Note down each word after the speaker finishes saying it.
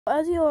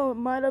As you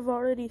might have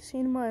already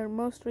seen my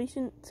most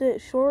recent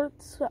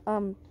shorts,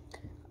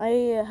 I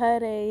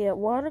had a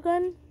water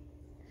gun.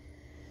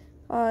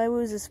 It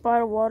was a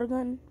spyra water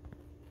gun.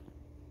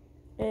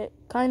 It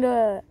kind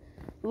of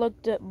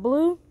looked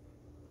blue,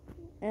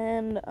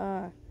 and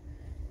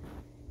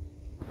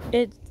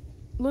it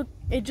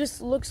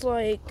just looks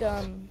like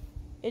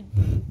it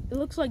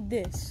looks like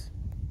this.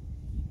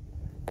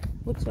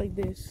 Looks like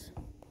this.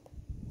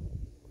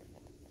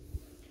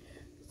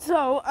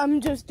 So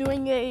I'm just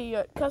doing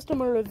a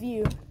customer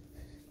review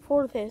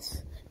for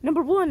this.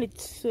 Number one,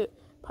 it's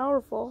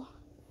powerful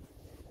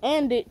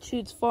and it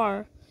shoots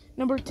far.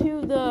 Number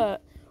two, the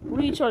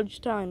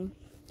recharge time.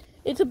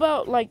 It's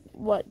about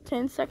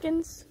 10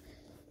 seconds,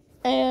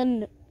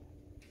 and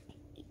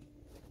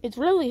it's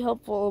really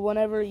helpful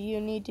whenever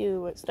you need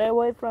to stay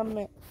away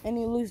from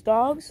any loose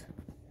dogs,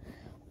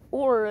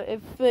 or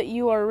if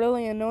you are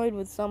really annoyed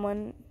with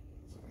someone,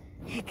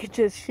 you could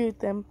just shoot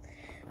them.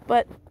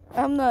 But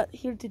I'm not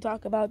here to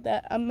talk about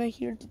that. I'm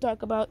here to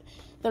talk about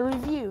the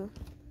review.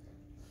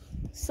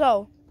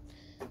 So,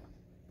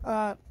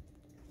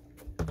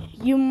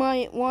 you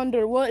might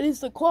wonder, what is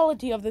the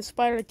quality of the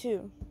Spyra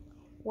 2?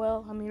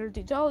 Well, I'm here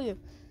to tell you.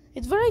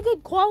 It's very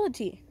good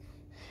quality.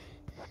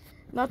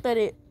 Not that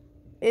it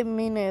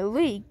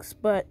leaks,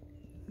 but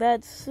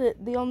that's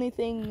the only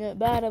thing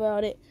bad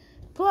about it.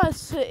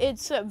 Plus,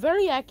 it's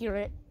very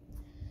accurate.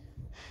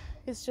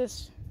 It's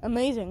just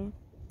amazing.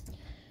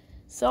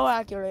 So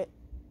accurate.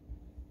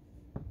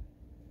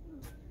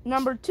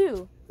 Number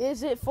two,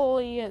 is it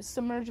fully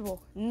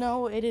submergible?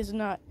 No, it is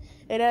not.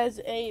 It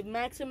has a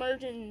max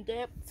immersion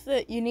depth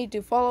that you need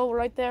to follow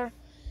right there.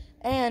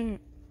 And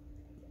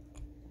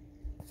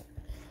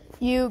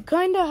you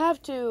kind of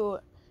have to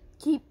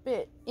keep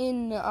it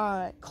in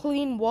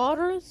clean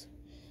waters.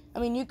 I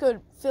mean, you could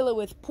fill it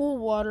with pool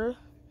water.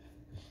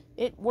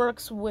 It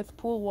works with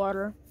pool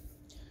water.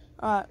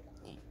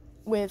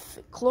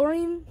 With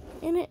chlorine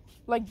in it,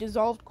 like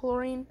dissolved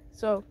chlorine.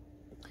 So,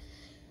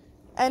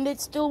 and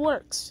it still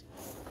works.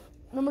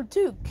 Number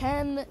two,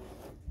 can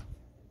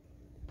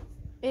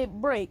it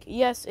break?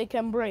 Yes, it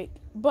can break,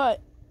 but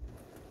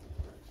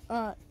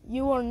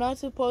you are not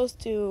supposed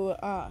to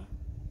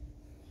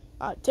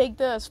take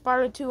the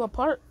Spyra 2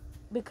 apart,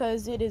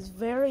 because it is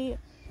very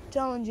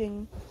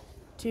challenging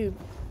to,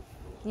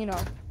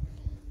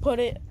 put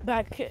it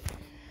back.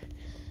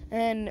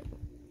 And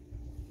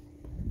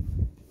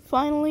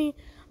finally,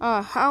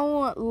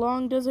 how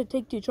long does it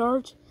take to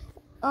charge?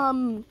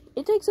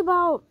 It takes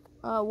about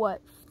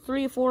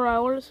 3 or 4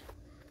 hours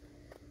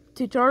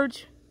to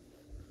charge.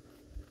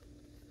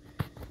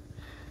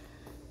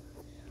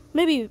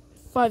 Maybe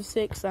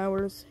 5-6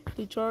 hours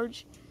to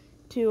charge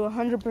to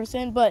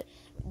 100%, but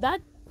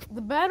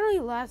the battery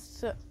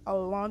lasts a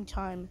long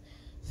time.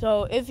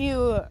 So if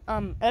you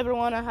ever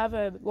want to have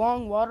a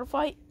long water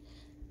fight,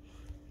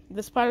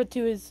 the Spyra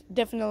 2 is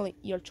definitely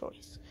your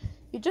choice.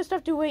 You just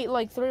have to wait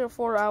 3 or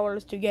 4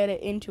 hours to get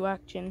it into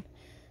action.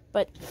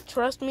 But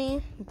trust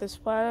me, the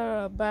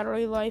Spyra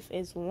battery life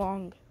is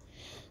long.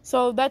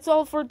 So that's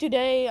all for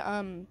today.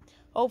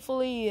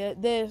 Hopefully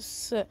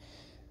this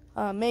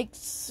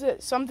makes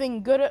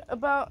something good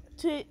about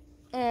it,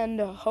 and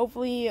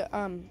hopefully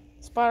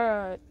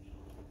Spyra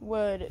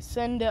would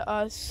send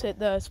us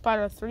the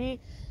Spyra 3,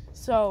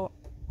 so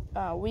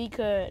we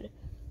could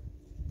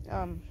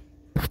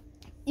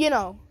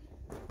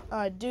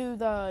do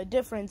the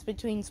difference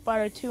between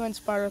Spyra 2 and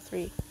Spyra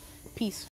 3. Peace.